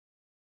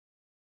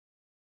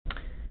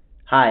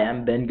Hi,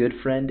 I'm Ben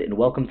Goodfriend, and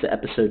welcome to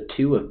episode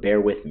 2 of Bear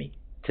With Me.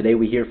 Today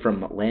we hear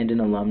from Landon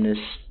alumnus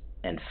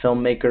and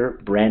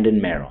filmmaker Brandon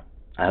Merrill.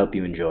 I hope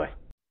you enjoy.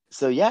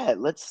 So yeah,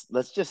 let's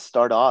just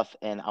start off,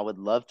 and I would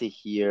love to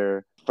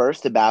hear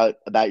first about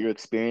your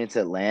experience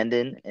at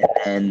Landon, and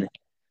then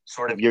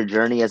sort of your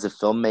journey as a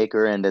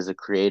filmmaker and as a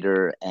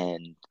creator,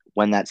 and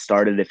when that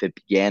started, if it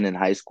began in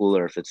high school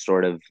or if it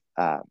sort of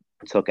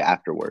took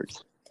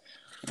afterwards.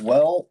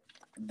 Well,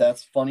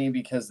 that's funny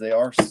because they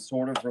are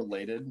sort of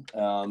related.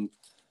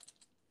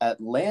 At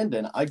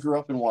Landon, I grew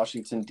up in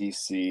Washington,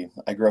 D.C.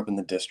 I grew up in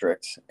the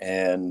district,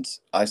 and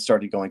I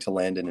started going to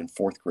Landon in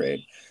fourth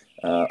grade,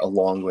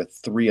 along with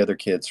three other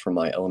kids from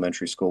my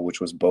elementary school, which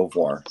was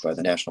Beauvoir by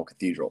the National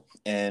Cathedral.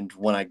 And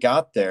when I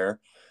got there,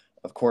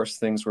 of course,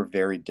 things were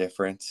very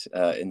different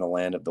in the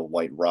land of the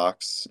White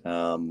Rocks.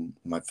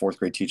 My fourth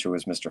grade teacher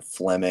was Mr.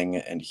 Fleming,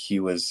 and he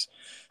was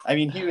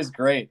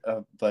great,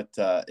 but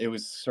it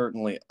was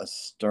certainly a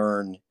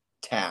stern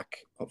tack,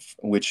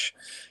 which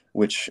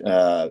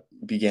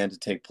began to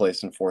take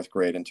place in fourth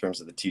grade in terms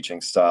of the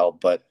teaching style.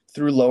 But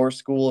through lower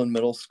school and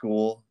middle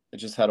school, I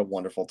just had a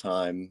wonderful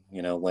time.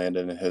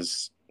 Landon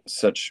has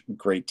such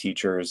great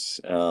teachers.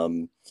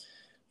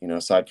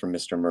 Aside from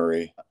Mr.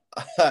 Murray,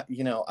 I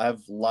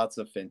have lots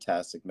of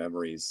fantastic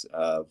memories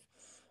of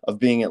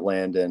being at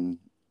Landon.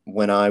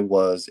 When I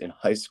was in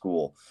high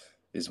school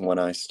is when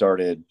I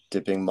started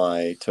dipping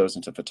my toes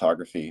into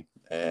photography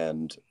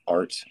and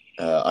art.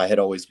 I had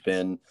always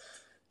been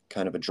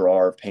kind of a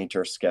drawer,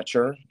 painter,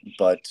 sketcher,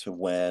 but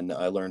when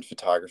I learned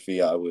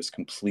photography, I was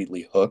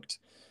completely hooked.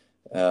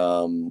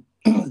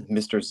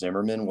 Mr.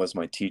 Zimmerman was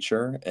my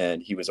teacher,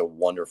 and he was a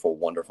wonderful,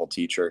 wonderful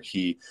teacher.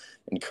 He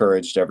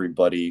encouraged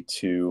everybody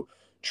to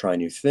try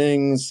new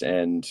things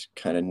and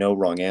kind of no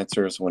wrong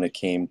answers when it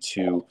came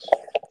to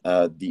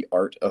the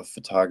art of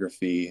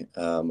photography.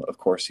 Of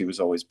course, he was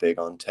always big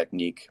on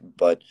technique,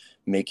 but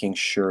making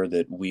sure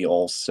that we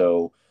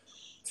also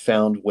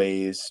found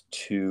ways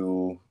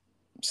to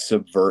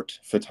subvert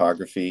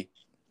photography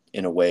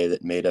in a way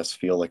that made us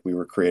feel like we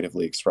were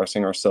creatively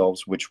expressing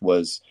ourselves, which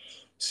was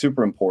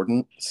super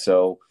important.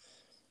 So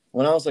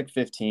when I was like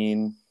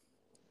 15,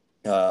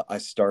 I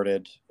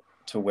started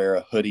to wear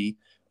a hoodie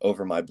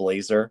over my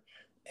blazer,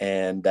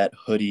 and that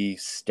hoodie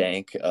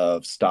stank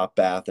of Stop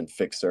Bath and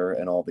Fixer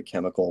and all the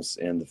chemicals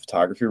in the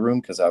photography room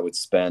because I would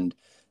spend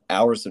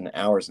hours and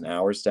hours and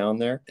hours down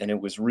there. And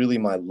it was really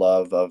my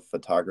love of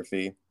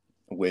photography,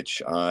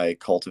 which I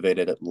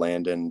cultivated at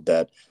Landon,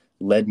 that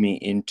led me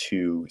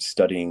into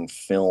studying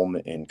film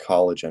in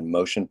college and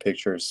motion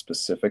pictures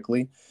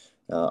specifically.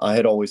 I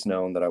had always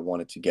known that I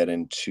wanted to get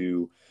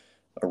into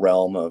a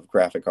realm of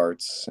graphic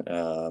arts,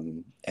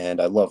 and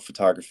I love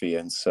photography,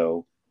 and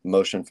so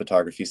motion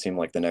photography seemed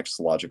like the next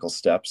logical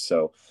step.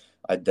 So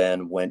I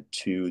then went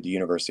to the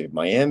University of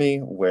Miami,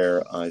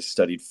 where I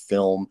studied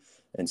film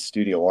and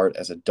studio art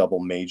as a double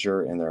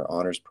major in their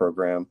honors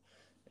program.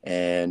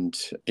 And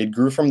it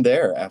grew from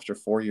there. After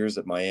 4 years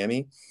at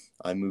Miami,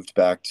 I moved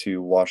back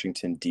to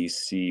Washington,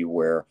 D.C.,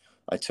 where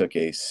I took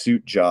a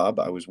suit job.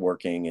 I was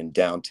working in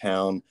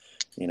downtown,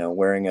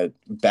 wearing a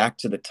back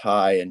to the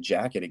tie and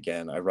jacket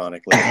again.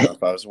 Ironically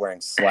enough, I was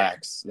wearing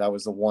slacks. That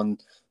was the one.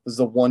 This is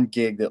the one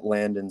gig that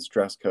Landon's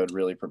dress code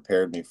really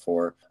prepared me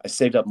for. I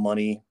saved up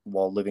money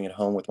while living at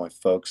home with my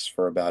folks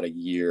for about a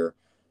year.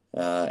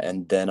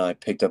 And then I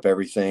picked up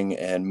everything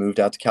and moved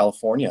out to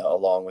California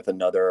along with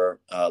another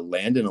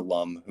Landon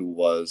alum who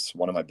was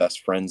one of my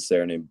best friends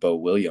there named Bo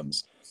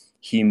Williams.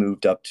 He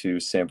moved up to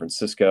San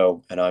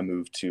Francisco and I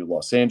moved to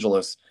Los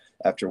Angeles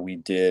after we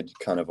did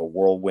kind of a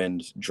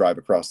whirlwind drive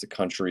across the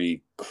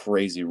country,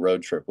 crazy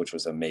road trip, which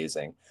was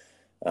amazing.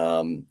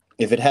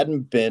 If it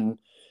hadn't been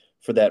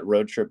for that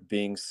road trip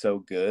being so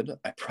good,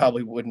 I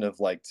probably wouldn't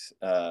have liked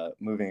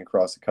moving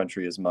across the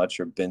country as much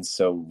or been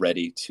so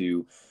ready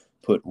to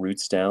put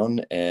roots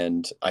down.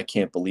 And I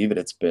can't believe it.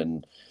 It's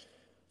been,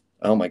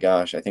 oh my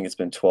gosh, I think it's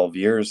been 12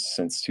 years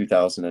since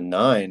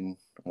 2009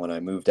 when I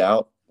moved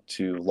out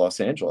to Los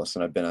Angeles,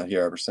 and I've been out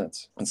here ever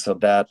since. And so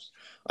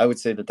I would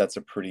say that that's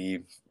a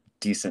pretty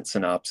decent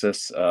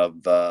synopsis of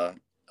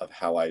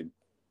how I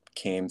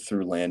came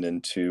through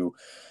Landon to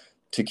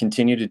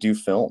continue to do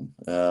film.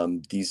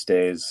 These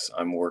days,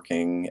 I'm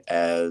working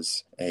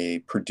as a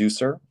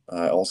producer.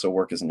 I also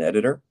work as an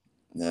editor.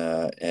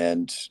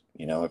 And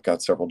I've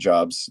got several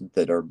jobs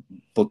that are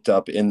booked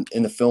up in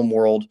the film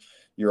world.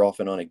 You're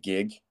often on a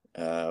gig.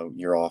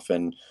 You're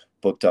often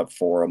booked up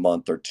for a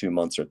month or 2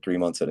 months or 3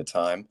 months at a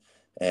time.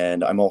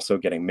 And I'm also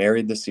getting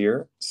married this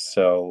year,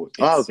 so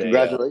Oh, it's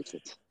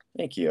congratulations!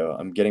 thank you.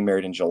 I'm getting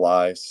married in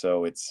July,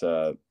 so it's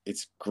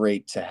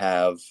great to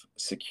have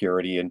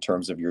security in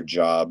terms of your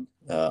job.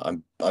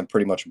 I'm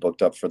pretty much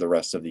booked up for the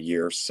rest of the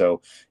year.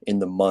 So in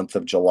the month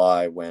of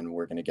July, when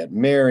we're going to get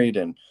married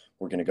and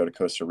we're going to go to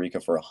Costa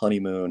Rica for a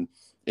honeymoon,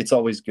 it's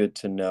always good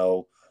to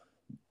know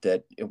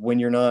that when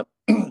you're not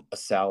a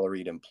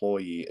salaried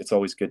employee, it's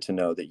always good to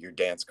know that your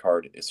dance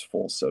card is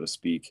full, so to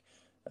speak.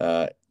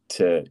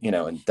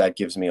 And that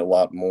gives me a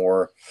lot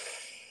more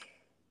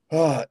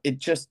It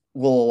just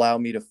will allow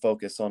me to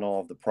focus on all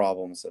of the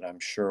problems that I'm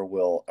sure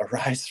will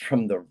arise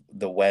from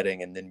the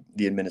wedding and then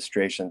the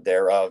administration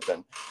thereof,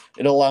 and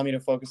it'll allow me to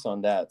focus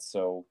on that.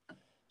 So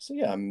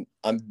yeah,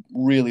 I'm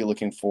really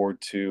looking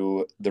forward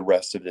to the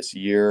rest of this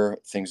year.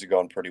 Things are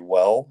going pretty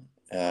well.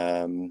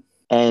 Um,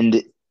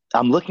 And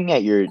I'm looking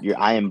at your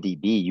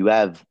IMDb. You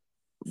have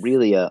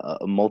really a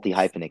multi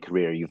hyphenate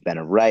career. You've been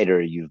a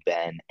writer, you've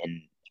been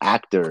an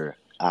actor,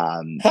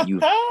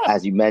 you've,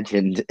 as you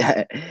mentioned,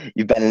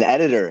 you've been an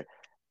editor.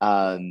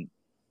 Um,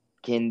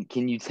 can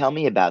you tell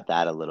me about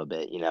that a little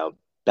bit?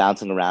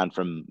 Bouncing around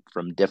from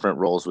different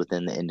roles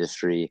within the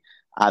industry.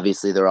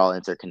 Obviously, they're all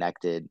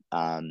interconnected.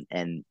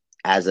 And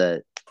as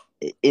a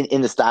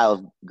in the style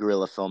of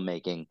guerrilla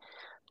filmmaking,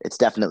 it's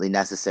definitely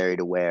necessary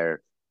to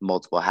wear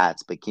multiple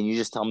hats. But can you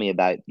just tell me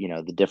about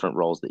the different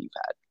roles that you've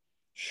had?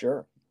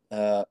 sure.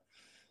 Uh,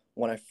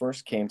 when I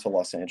first came to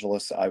Los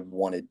Angeles, I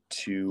wanted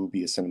to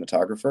be a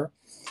cinematographer.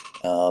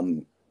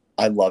 Um,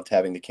 I loved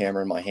having the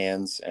camera in my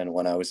hands, and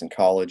when I was in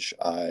college,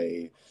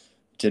 I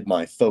did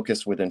my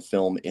focus within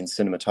film in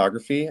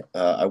cinematography.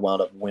 I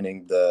wound up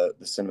winning the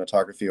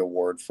cinematography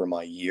award for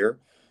my year,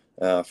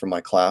 for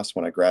my class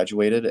when I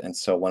graduated. And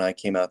so when I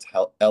came out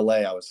to LA,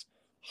 I was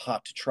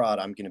hot to trot.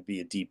 I'm going to be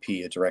a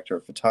DP, a director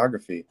of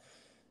photography.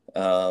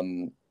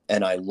 And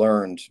I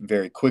learned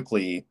very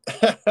quickly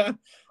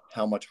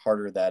how much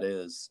harder that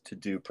is to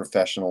do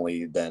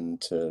professionally than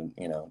to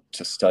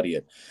study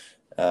it.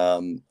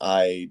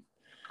 I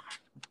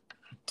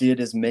did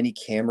as many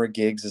camera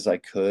gigs as I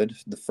could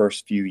the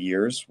first few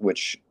years,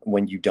 which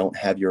when you don't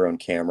have your own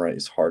camera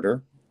is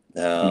harder.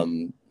 Mm.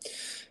 Um,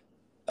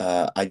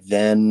 I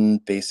then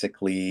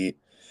basically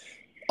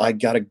I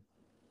got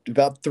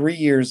about 3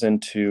 years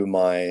into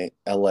my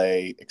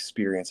LA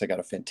experience. I got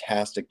a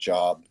fantastic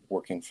job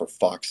working for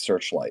Fox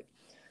Searchlight,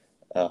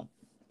 uh,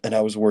 and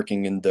I was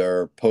working in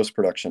their post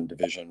production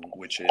division,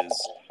 which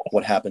is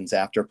what happens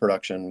after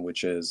production,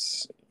 which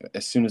is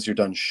as soon as you're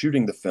done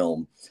shooting the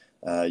film,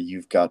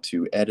 you've got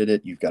to edit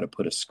it, you've got to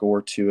put a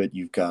score to it,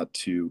 you've got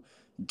to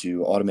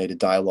do automated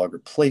dialogue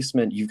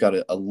replacement, you've got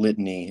a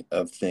litany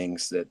of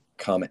things that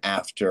come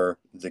after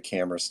the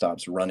camera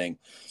stops running.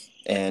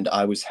 And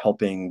I was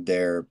helping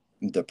the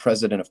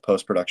president of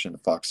post production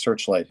at Fox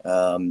Searchlight,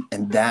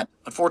 and that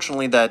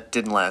unfortunately that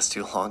didn't last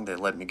too long. They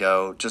let me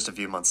go just a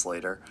few months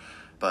later,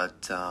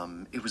 but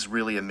it was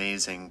really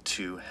amazing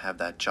to have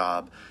that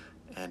job,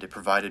 and it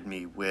provided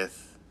me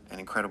with an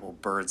incredible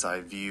bird's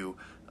eye view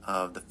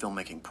of the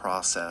filmmaking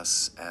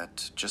process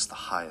at just the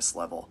highest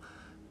level.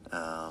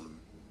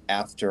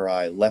 After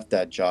I left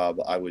that job,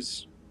 I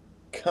was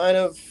kind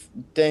of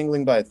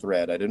dangling by a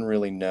thread. I didn't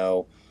really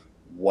know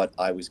what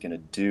I was going to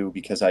do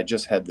because I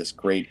just had this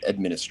great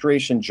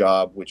administration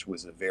job, which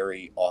was a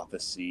very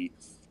officey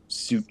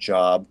suit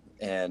job.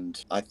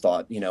 And I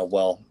thought,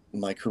 well,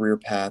 my career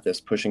path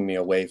is pushing me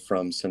away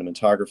from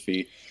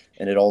cinematography.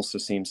 And it also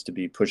seems to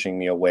be pushing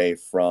me away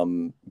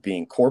from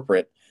being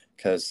corporate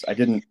because I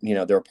didn't,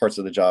 there were parts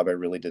of the job I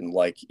really didn't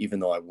like, even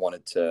though I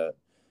wanted to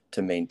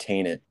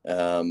maintain it.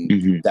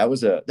 Hmm. That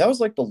was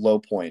like the low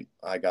point.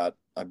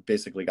 I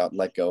basically got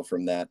let go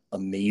from that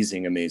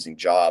amazing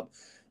job,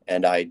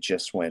 and I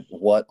just went,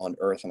 what on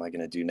earth am I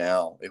going to do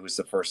now? It was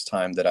the first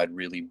time that I'd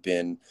really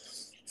been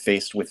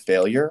faced with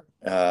failure,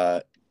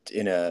 to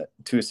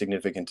a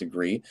significant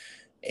degree,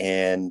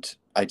 and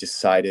I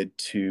decided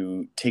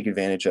to take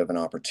advantage of an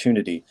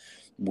opportunity,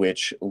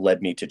 which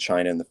led me to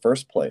China in the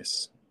first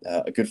place.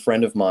 A good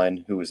friend of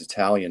mine who is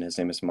Italian, his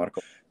name is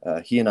Marco.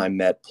 He and I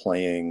met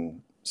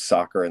playing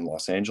soccer in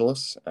Los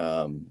Angeles.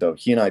 Though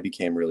he and I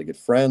became really good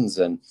friends,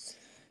 and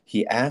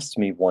he asked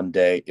me one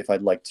day if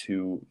I'd like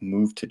to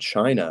move to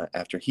China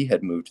after he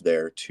had moved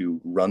there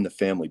to run the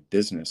family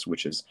business,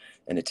 which is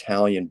an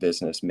Italian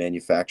business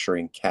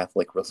manufacturing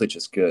Catholic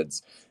religious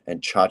goods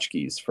and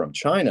tchotchkes from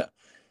China.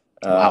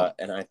 Wow.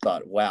 And I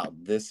thought, wow,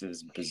 this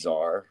is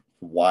bizarre.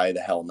 Why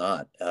the hell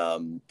not?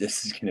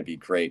 This is going to be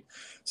great.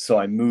 So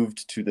I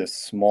moved to this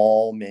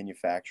small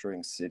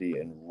manufacturing city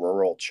in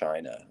rural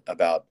China,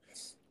 about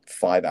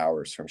 5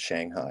 hours from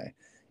Shanghai.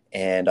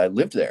 And I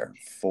lived there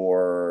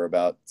for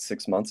about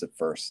 6 months at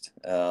first.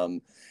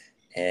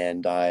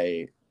 And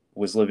I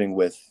was living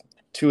with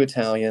two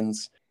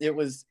Italians. It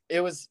was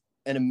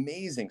an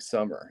amazing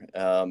summer.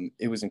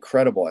 It was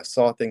incredible. I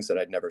saw things that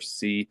I'd never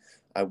see.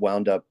 I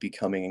wound up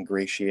becoming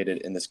ingratiated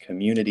in this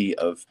community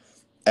of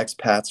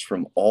expats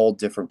from all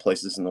different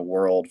places in the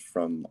world,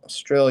 from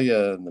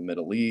Australia and the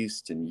Middle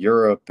East and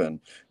Europe and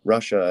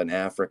Russia and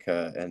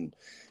Africa. And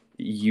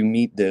you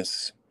meet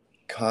this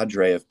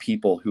cadre of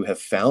people who have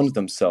found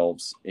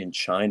themselves in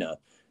China,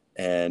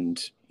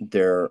 and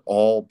they're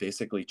all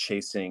basically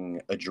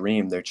chasing a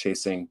dream. They're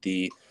chasing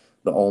the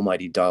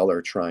almighty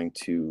dollar, trying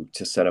to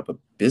set up a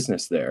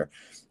business there.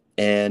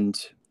 And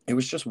it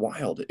was just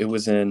wild. It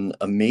was an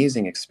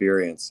amazing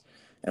experience.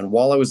 And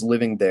while I was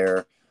living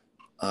there,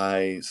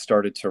 I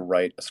started to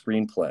write a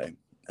screenplay,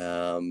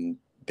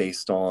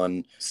 based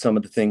on some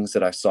of the things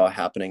that I saw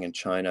happening in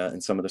China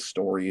and some of the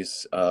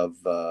stories of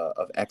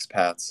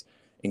expats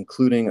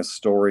including a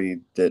story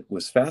that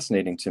was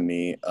fascinating to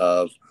me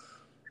of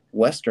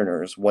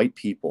Westerners, white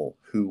people,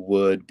 who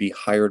would be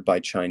hired by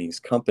Chinese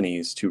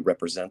companies to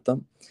represent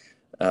them,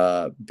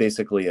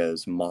 basically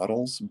as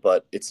models.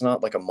 But it's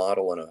not like a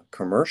model in a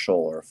commercial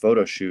or a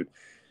photo shoot.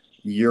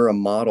 You're a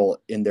model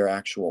in their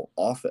actual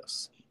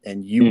office,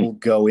 and you will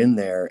go in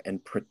there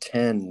and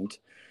pretend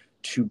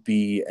to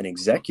be an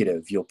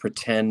executive. You'll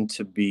pretend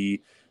to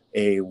be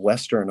a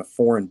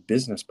foreign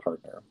business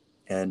partner.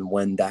 And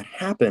when that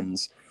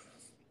happens,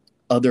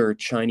 other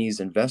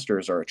Chinese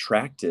investors are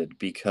attracted,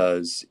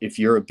 because if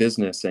you're a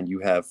business and you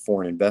have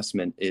foreign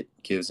investment, it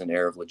gives an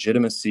air of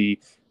legitimacy,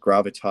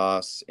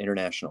 gravitas,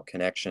 international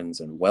connections,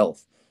 and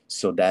wealth.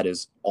 So that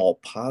is all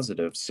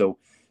positive. So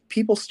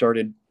people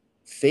started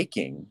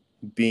faking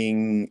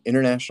being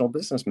international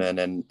businessmen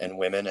and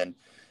women,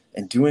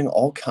 and doing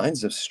all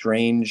kinds of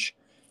strange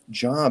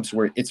jobs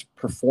where it's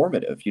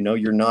performative.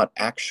 You're not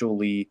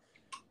actually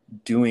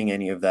doing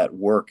any of that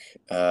work.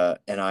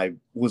 And I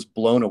was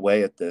blown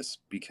away at this,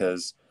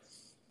 because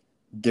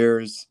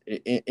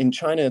in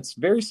China, it's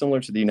very similar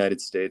to the United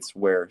States,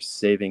 where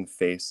saving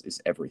face is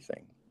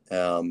everything.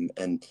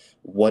 And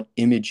what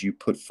image you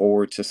put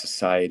forward to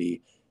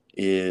society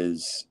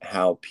is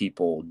how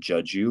people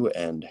judge you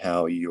and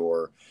how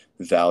your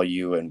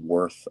value and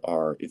worth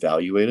are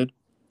evaluated.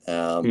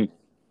 And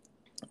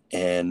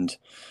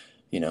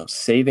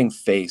saving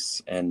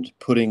face and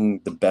putting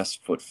the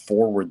best foot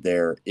forward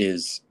there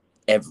is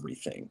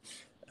everything.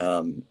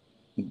 The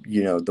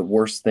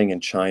worst thing in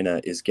China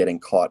is getting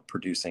caught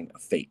producing a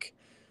fake,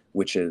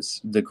 which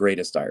is the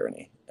greatest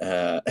irony.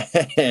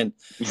 And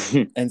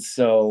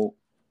so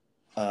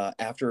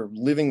after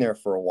living there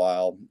for a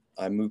while,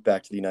 I moved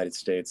back to the United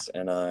States,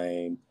 and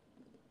I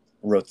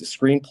wrote the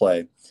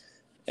screenplay.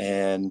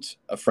 And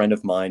a friend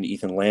of mine,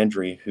 Ethan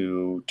Landry,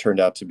 who turned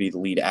out to be the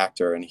lead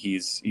actor, and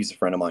he's a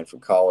friend of mine from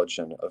college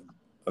and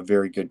a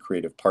very good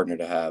creative partner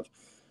to have.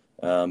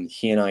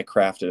 He and I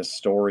crafted a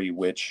story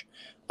which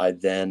I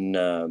then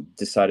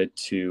decided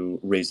to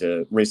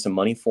raise some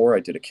money for. I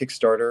did a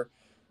Kickstarter.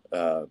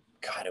 God,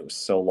 it was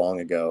so long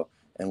ago,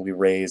 and we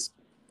raised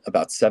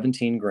about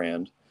 17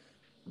 grand.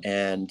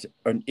 And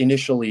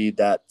initially,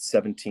 that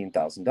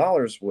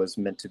 $17,000 was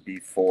meant to be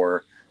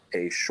for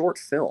a short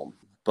film,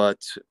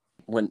 but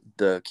when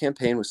the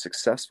campaign was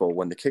successful,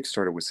 when the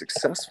Kickstarter was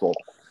successful,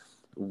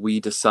 we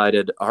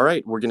decided, all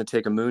right, we're going to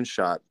take a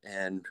moonshot,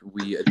 and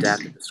we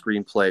adapted the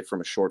screenplay from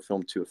a short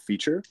film to a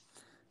feature.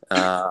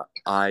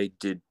 I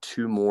did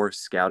 2 more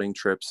scouting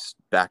trips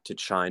back to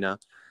China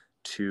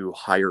to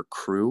hire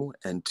crew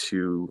and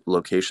to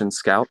location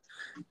scout.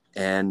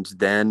 And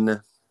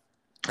then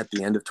at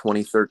the end of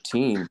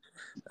 2013,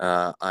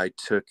 I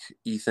took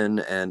Ethan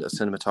and a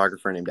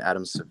cinematographer named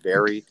Adam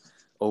Saveri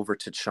over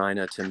to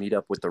China to meet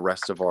up with the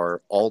rest of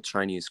our all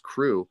Chinese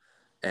crew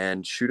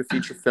and shoot a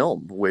feature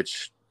film,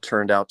 which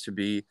turned out to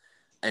be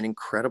an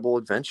incredible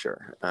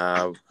adventure.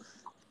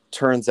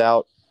 Turns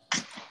out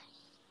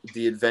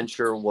the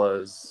adventure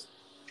was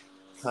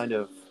kind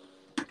of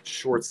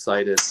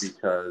short-sighted,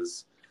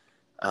 because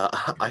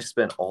I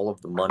spent all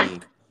of the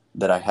money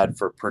that I had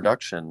for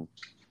production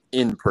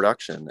in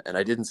production, and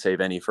I didn't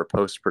save any for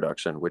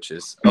post-production, which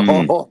is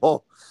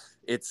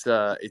it's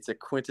a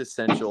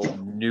quintessential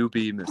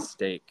newbie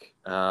mistake.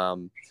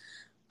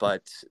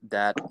 But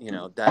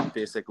that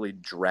basically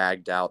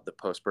dragged out the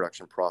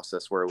post-production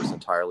process, where it was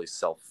entirely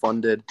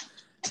self-funded.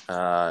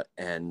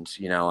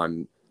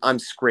 And I'm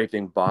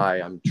scraping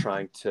by. I'm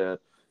trying to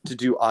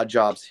do odd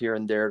jobs here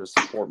and there to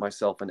support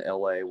myself in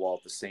LA, while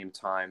at the same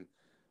time,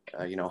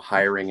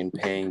 hiring and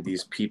paying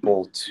these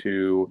people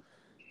to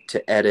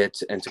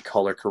edit and to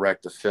color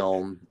correct the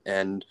film.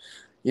 And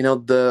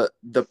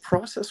the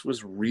process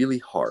was really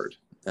hard.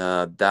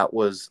 That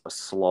was a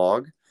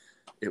slog.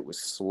 It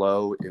was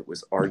slow, it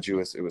was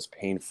arduous, it was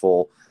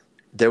painful.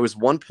 There was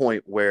one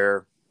point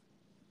where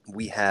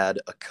we had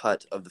a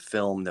cut of the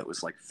film that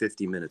was like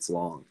 50 minutes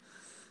long.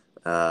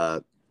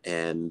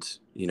 And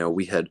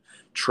we had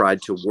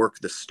tried to work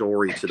the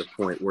story to the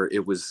point where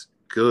it was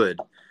good,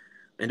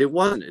 and it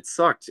wasn't. It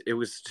sucked. It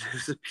was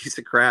just a piece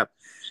of crap.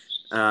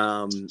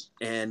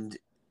 And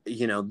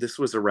this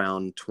was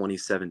around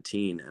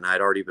 2017, and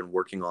I'd already been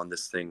working on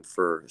this thing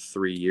for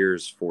 4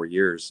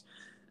 years.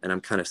 And I'm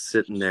kind of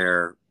sitting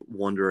there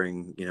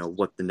wondering,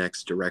 what the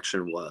next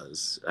direction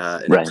was.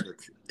 And Right.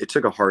 It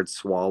took a hard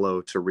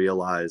swallow to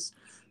realize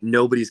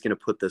nobody's going to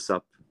put this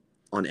up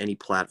on any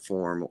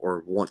platform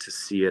or want to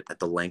see it at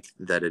the length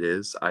that it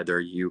is. Either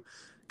you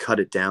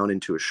cut it down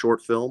into a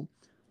short film,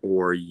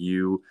 or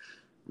you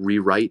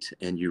rewrite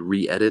and you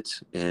re-edit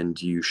and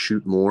you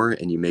shoot more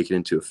and you make it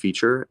into a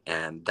feature.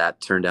 And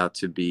that turned out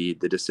to be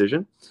the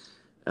decision,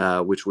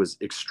 which was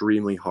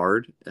extremely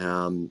hard.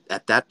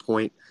 At that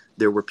point,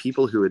 there were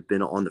people who had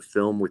been on the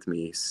film with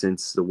me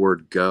since the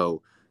word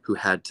go, who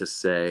had to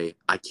say,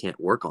 I can't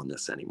work on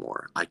this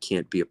anymore. I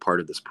can't be a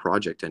part of this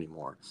project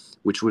anymore,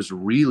 which was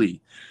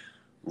really,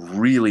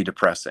 really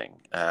depressing.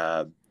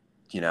 There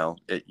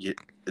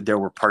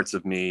were parts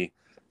of me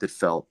that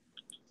felt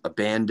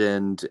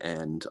abandoned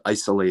and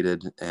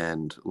isolated,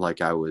 and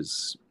like I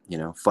was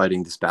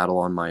fighting this battle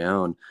on my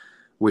own,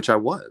 which I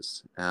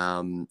was.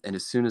 And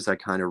as soon as I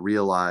kind of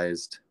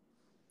realized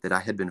that I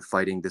had been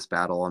fighting this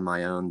battle on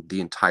my own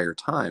the entire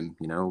time,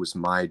 it was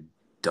my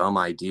dumb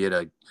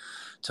idea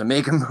to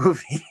make a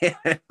movie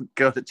and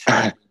go to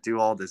China and do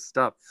all this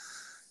stuff.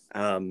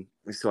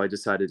 So I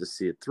decided to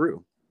see it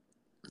through,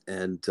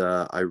 and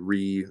I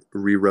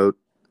rewrote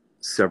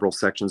several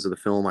sections of the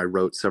film. I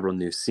wrote several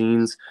new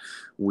scenes.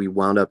 We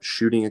wound up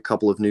shooting a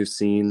couple of new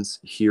scenes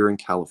here in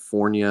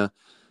California.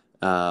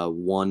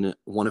 One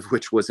of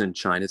which was in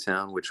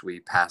Chinatown, which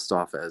we passed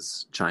off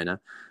as China,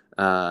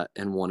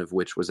 and one of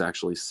which was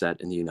actually set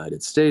in the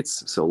United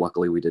States. So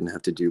luckily we didn't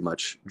have to do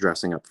much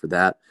dressing up for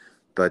that,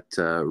 but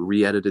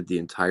re-edited the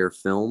entire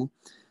film,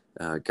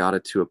 got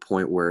it to a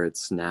point where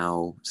it's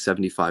now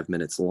 75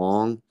 minutes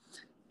long,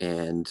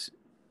 and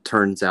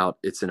turns out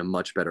it's in a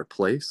much better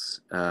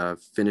place.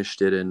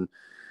 Finished it in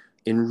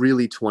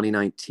really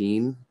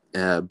 2019,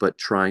 but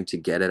trying to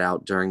get it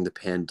out during the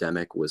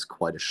pandemic was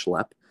quite a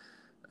schlep.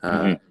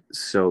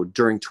 So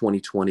during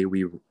 2020,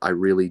 I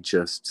really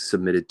just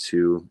submitted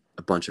to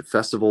a bunch of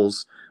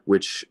festivals,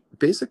 which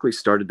basically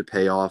started to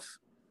pay off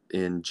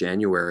in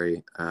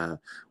January,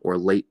 or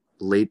late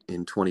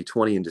in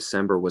 2020. In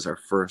December was our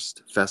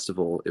first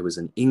festival. It was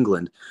in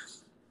England,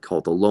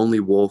 called the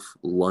Lonely Wolf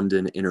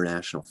London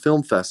International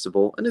Film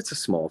Festival, and it's a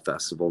small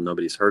festival.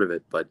 Nobody's heard of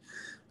it, but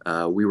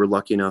we were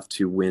lucky enough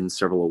to win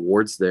several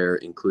awards there,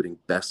 including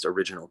Best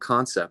Original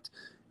Concept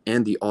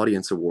and the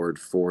Audience Award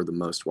for the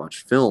most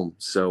watched film.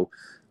 So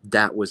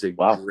that was a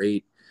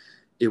great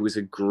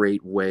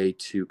way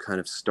to kind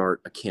of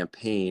start a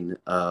campaign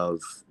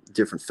of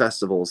different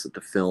festivals that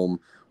the film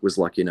was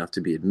lucky enough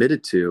to be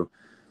admitted to,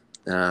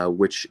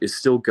 which is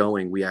still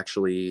going. We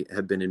actually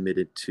have been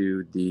admitted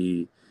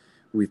to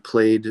we've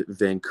played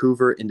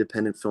Vancouver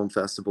Independent Film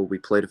Festival. We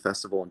played a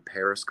festival in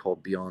Paris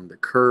called Beyond the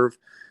Curve.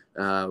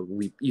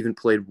 We even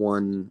played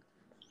one,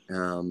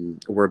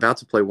 we're about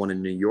to play one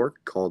in New York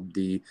called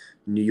the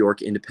New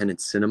York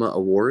Independent Cinema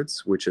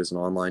Awards, which is an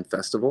online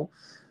festival.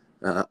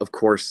 Of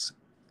course,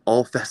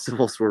 all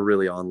festivals were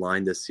really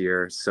online this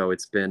year, so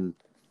it's been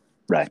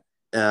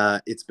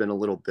a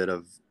little bit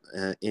of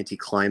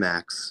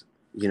anticlimax.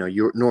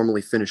 You're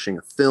normally finishing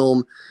a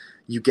film,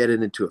 you get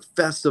it into a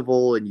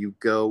festival, and you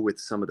go with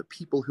some of the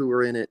people who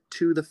are in it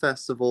to the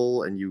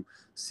festival, and you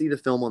see the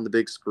film on the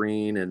big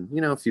screen, and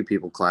a few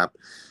people clap,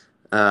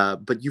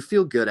 but you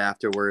feel good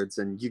afterwards,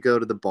 and you go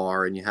to the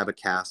bar and you have a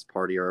cast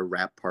party or a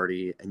wrap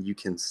party, and you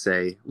can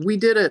say, "We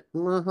did it!"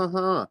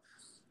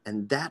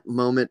 And that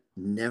moment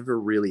never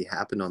really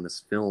happened on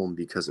this film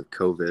because of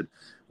COVID,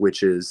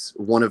 which is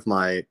one of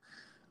my,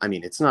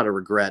 it's not a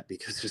regret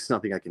because there's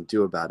nothing I can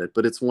do about it,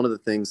 but it's one of the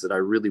things that I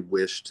really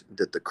wished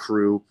that the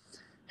crew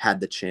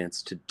had the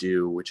chance to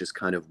do, which is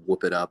kind of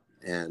whoop it up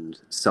and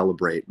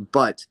celebrate.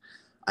 But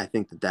I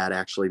think that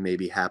actually may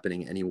be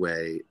happening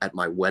anyway at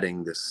my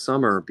wedding this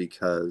summer,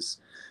 because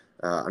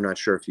I'm not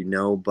sure if you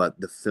know, but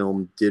the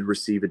film did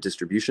receive a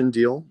distribution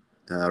deal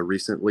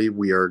recently.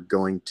 We are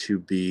going to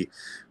be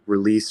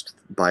released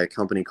by a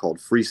company called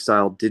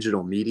Freestyle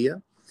Digital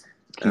Media.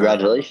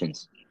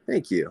 Congratulations.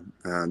 Thank you.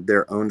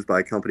 They're owned by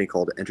a company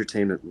called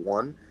Entertainment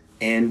One.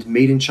 And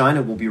Made in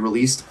China will be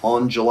released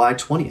on July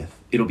 20th.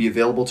 It'll be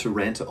available to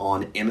rent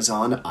on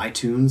Amazon,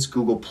 iTunes,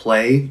 Google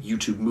Play,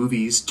 YouTube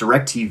Movies,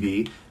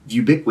 DirecTV,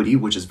 Vubiquity,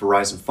 which is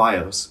Verizon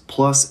Fios,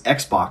 plus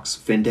Xbox,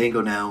 Fandango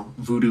Now,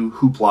 Vudu,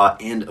 Hoopla,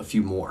 and a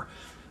few more.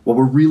 What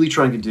we're really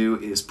trying to do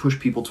is push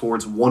people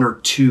towards one or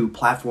two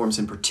platforms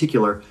in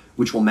particular,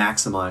 which will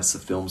maximize the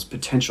film's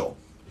potential.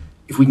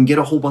 If we can get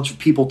a whole bunch of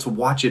people to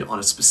watch it on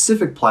a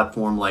specific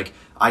platform like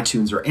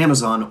iTunes or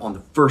Amazon on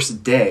the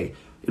first day,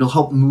 it'll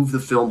help move the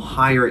film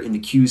higher in the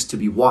queues to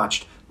be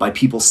watched by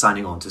people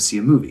signing on to see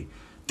a movie.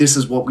 This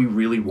is what we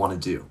really want to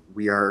do.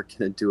 We are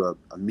going to do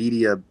a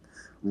media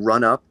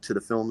run-up to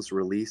the film's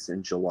release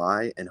in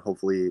July, and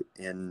hopefully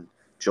in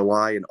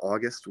July and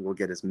August, we'll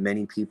get as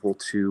many people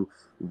to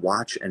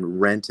watch and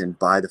rent and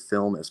buy the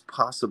film as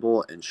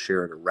possible and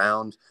share it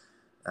around.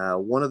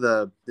 One of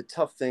the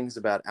tough things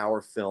about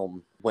our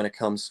film when it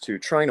comes to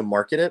trying to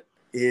market it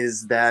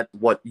is that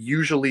what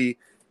usually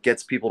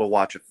gets people to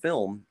watch a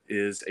film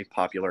is a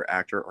popular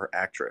actor or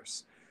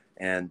actress.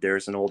 And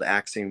there's an old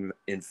axiom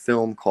in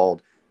film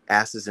called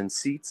asses in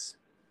seats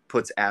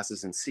puts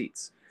asses in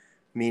seats,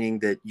 meaning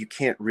that you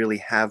can't really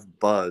have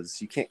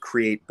buzz. You can't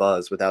create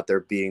buzz without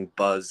there being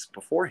buzz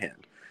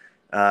beforehand.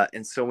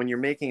 And so when you're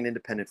making an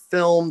independent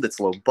film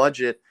that's low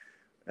budget,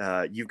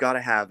 you've got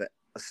to have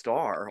a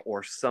star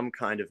or some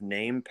kind of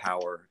name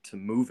power to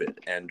move it.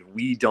 And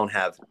we don't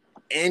have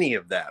any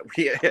of that.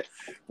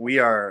 We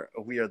are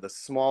the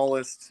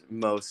smallest,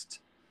 most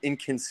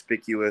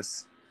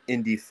inconspicuous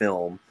indie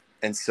film.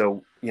 And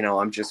so,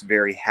 I'm just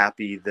very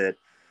happy that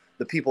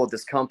the people at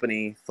this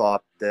company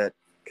thought that,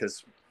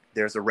 because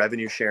there's a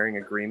revenue sharing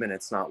agreement,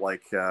 it's not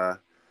like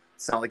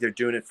they're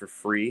doing it for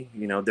free.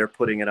 They're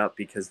putting it up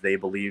because they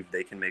believe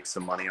they can make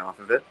some money off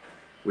of it,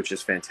 which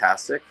is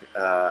fantastic.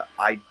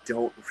 I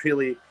don't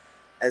really,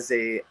 as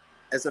a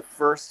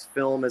first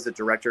film, as a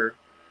director,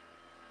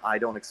 I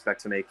don't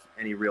expect to make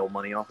any real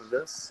money off of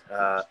this.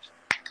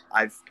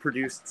 I've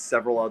produced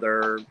several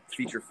other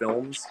feature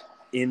films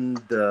in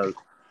the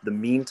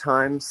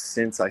meantime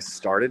since I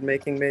started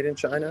making Made in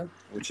China,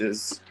 which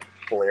is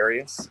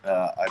hilarious.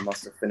 I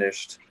must have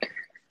finished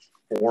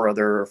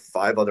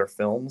 5 other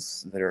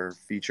films that are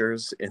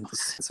features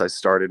since I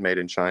started Made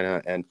in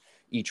China, and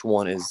each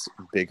one is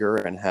bigger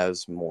and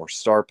has more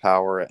star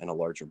power and a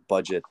larger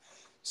budget.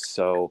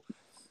 So,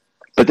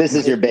 but this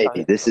is your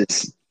baby. This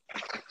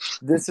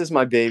is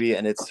my baby,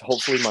 and it's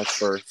hopefully my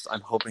first.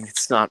 I'm hoping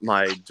it's not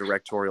my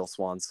directorial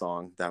swan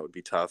song. That would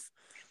be tough.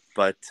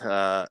 But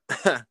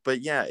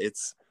but yeah,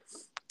 it's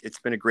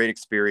been a great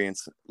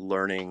experience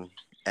learning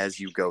as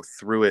you go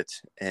through it,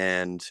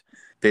 and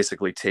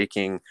basically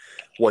taking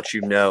what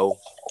you know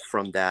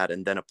from that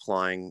and then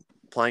applying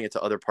it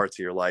to other parts of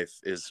your life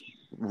is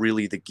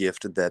really the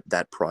gift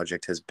that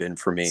project has been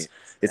for me.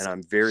 And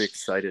I'm very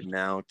excited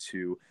now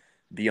to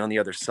be on the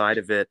other side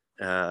of it,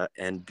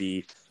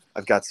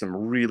 I've got some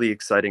really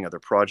exciting other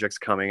projects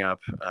coming up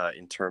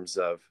in terms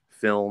of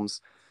films.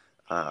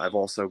 I've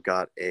also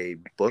got a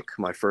book,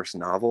 my first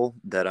novel,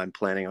 that I'm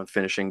planning on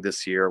finishing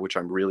this year, which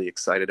I'm really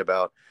excited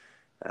about.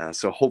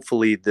 So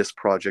hopefully this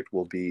project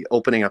will be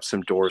opening up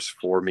some doors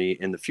for me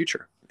in the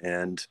future.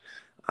 And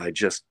I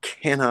just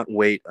cannot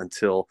wait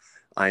until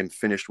I'm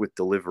finished with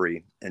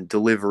delivery. And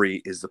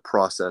delivery is the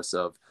process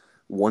of,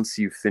 once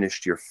you've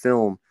finished your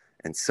film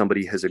and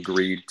somebody has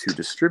agreed to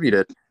distribute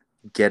it,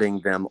 getting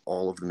them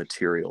all of the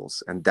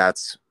materials. And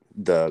that's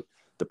the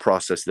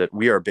process that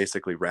we are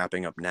basically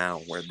wrapping up now,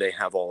 where they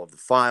have all of the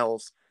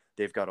files,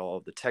 they've got all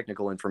of the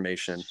technical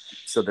information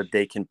so that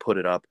they can put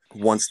it up.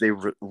 Once they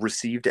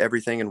received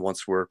everything and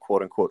once we're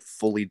quote unquote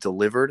fully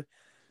delivered,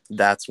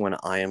 that's when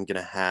I am going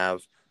to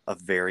have a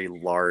very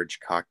large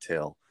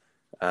cocktail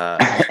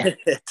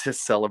to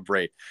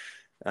celebrate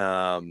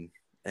and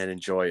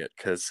enjoy it,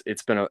 because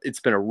it's been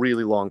a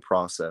really long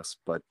process,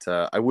 but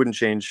I wouldn't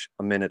change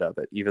a minute of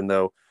it, even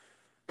though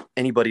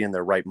anybody in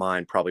their right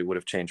mind probably would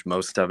have changed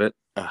most of it.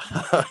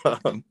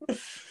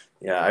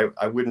 Yeah,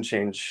 I wouldn't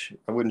change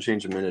a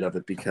minute of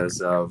it,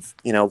 because of,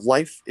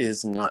 life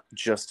is not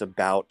just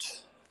about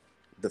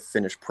the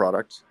finished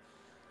product.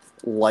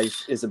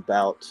 Life is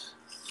about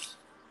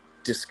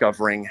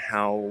discovering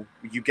how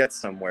you get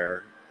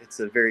somewhere. It's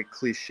a very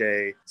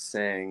cliche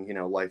saying,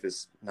 life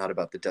is not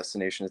about the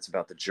destination, it's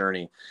about the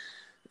journey.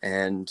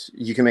 And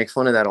you can make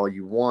fun of that all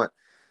you want,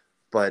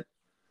 but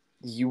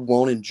you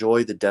won't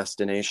enjoy the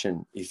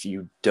destination if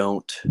you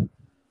don't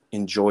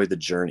enjoy the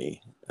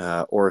journey,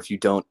 or if you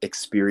don't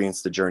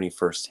experience the journey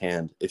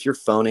firsthand. If you're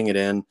phoning it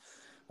in,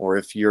 or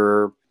if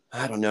you're,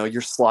 I don't know,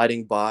 you're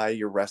sliding by,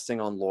 you're resting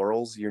on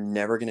laurels, you're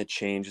never going to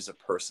change as a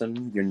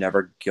person. You're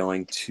never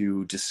going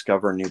to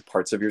discover new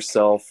parts of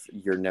yourself.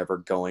 You're never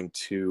going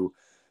to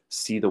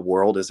see the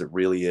world as it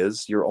really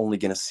is. You're only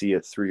going to see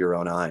it through your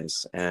own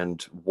eyes.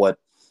 And what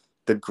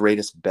the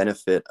greatest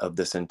benefit of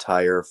this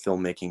entire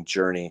filmmaking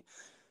journey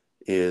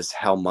is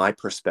how my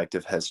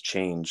perspective has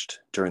changed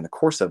during the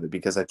course of it,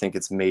 because I think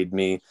it's made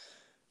me,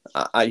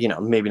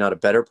 maybe not a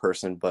better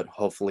person, but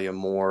hopefully a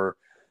more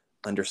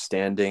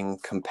understanding,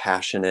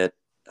 compassionate,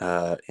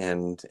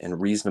 and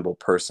reasonable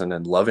person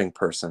and loving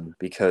person,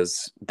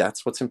 because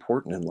that's what's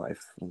important in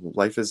life.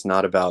 Life is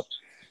not about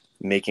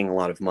making a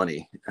lot of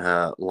money.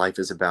 Life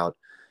is about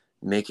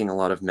making a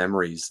lot of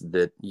memories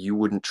that you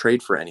wouldn't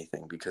trade for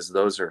anything, because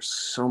those are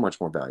so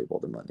much more valuable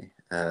than money.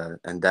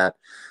 And that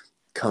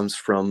comes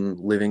from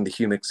living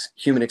the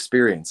human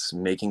experience,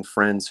 making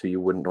friends who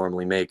you wouldn't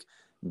normally make,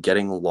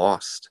 getting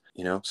lost,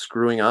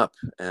 screwing up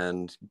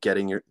and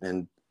getting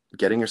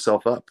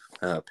yourself up,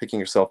 picking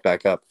yourself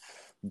back up.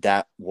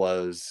 That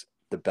was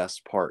the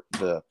best part.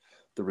 The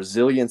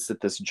resilience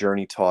that this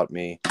journey taught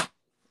me,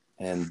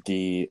 and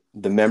the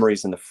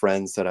memories and the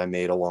friends that I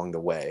made along the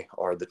way,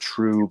 are the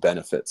true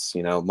benefits.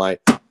 My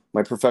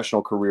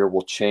professional career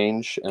will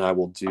change and I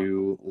will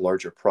do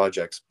larger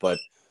projects, but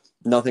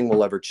nothing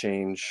will ever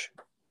change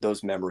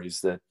those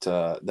memories that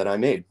I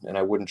made, and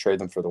I wouldn't trade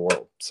them for the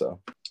world. So,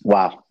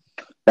 wow,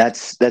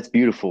 that's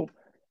beautiful.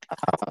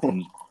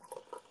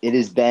 It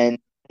has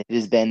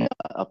been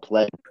a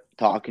pleasure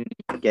talking,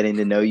 getting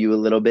to know you a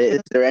little bit.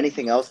 Is there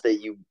anything else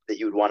that you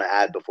would want to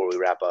add before we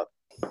wrap up?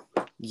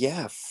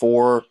 Yeah,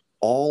 for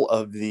all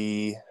of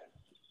the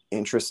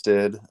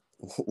interested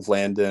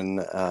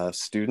Landon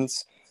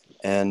students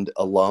and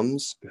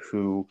alums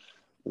who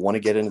want to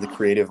get into the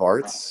creative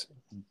arts,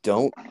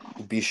 don't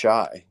be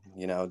shy.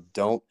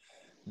 Don't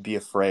be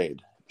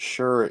afraid.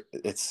 Sure,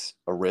 it's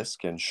a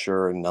risk, and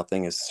sure,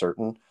 nothing is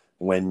certain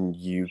when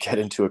you get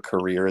into a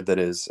career that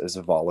is as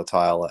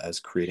volatile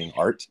as creating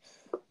art,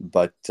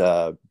 but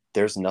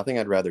there's nothing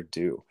I'd rather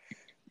do.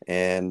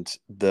 And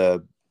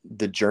the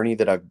journey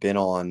that I've been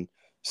on,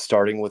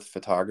 starting with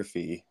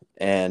photography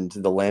and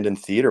the Landon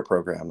Theater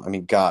program, I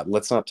mean, God,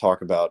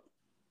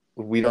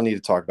 we don't need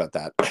to talk about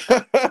that,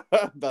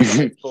 about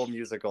the full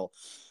musical,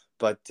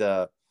 but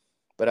I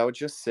would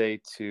just say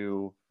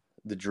to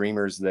the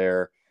dreamers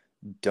there,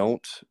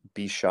 don't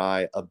be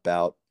shy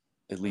about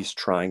at least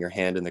trying your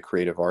hand in the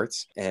creative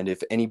arts. And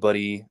if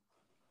anybody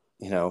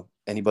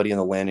anybody in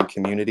the Landon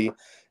community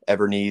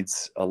ever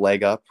needs a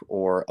leg up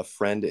or a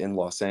friend in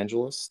Los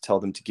Angeles, tell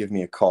them to give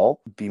me a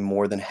call. Be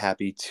more than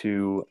happy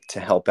to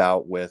help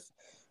out with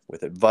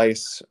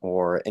advice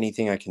or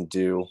anything I can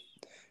do.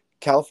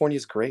 California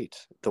is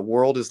great. The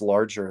world is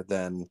larger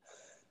than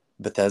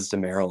Bethesda,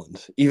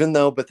 Maryland. Even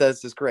though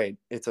Bethesda is great,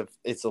 it's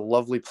a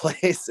lovely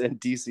place, and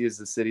DC is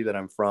the city that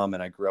I'm from,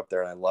 and I grew up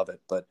there and I love it.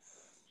 But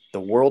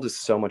the world is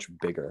so much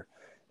bigger,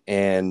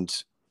 and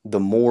the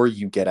more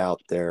you get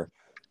out there,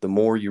 the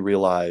more you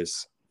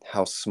realize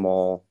how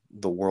small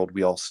the world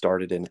we all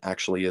started in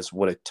actually is,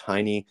 what a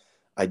tiny,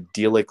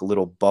 idyllic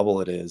little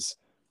bubble it is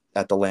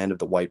at the land of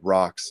the White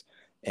Rocks.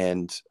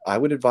 And I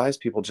would advise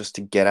people just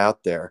to get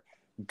out there,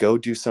 go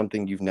do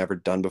something you've never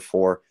done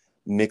before,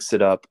 mix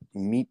it up,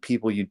 meet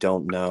people you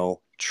don't know,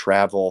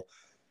 travel,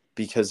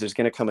 because there's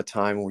going to come a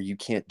time where you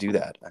can't do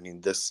that. I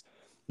mean, this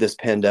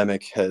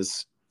pandemic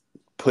has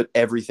put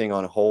everything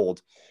on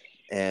hold,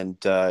 and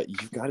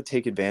you've got to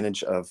take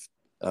advantage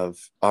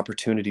of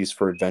opportunities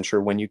for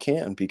adventure when you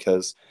can,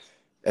 because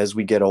as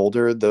we get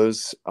older,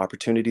 those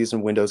opportunities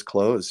and windows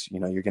close.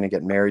 You're going to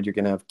get married, you're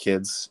going to have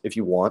kids if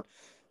you want,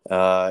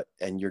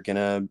 and you're going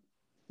to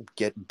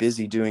get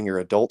busy doing your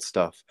adult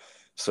stuff.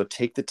 So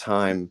take the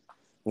time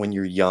when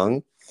you're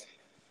young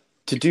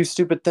to do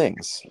stupid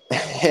things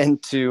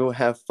and to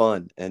have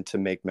fun and to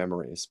make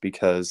memories,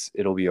 because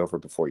it'll be over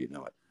before you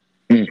know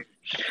it.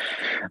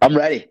 I'm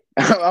ready.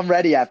 I'm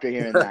ready after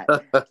hearing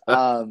that.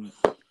 All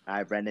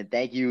right, Brendan,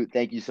 thank you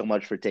so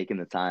much for taking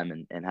the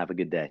time, and have a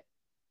good day.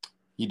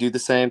 You do the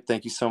same.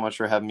 Thank you so much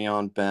for having me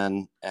on,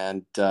 Ben,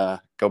 and go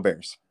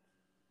Bears.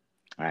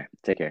 All right,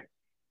 take care.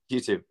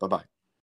 You too. Bye-bye.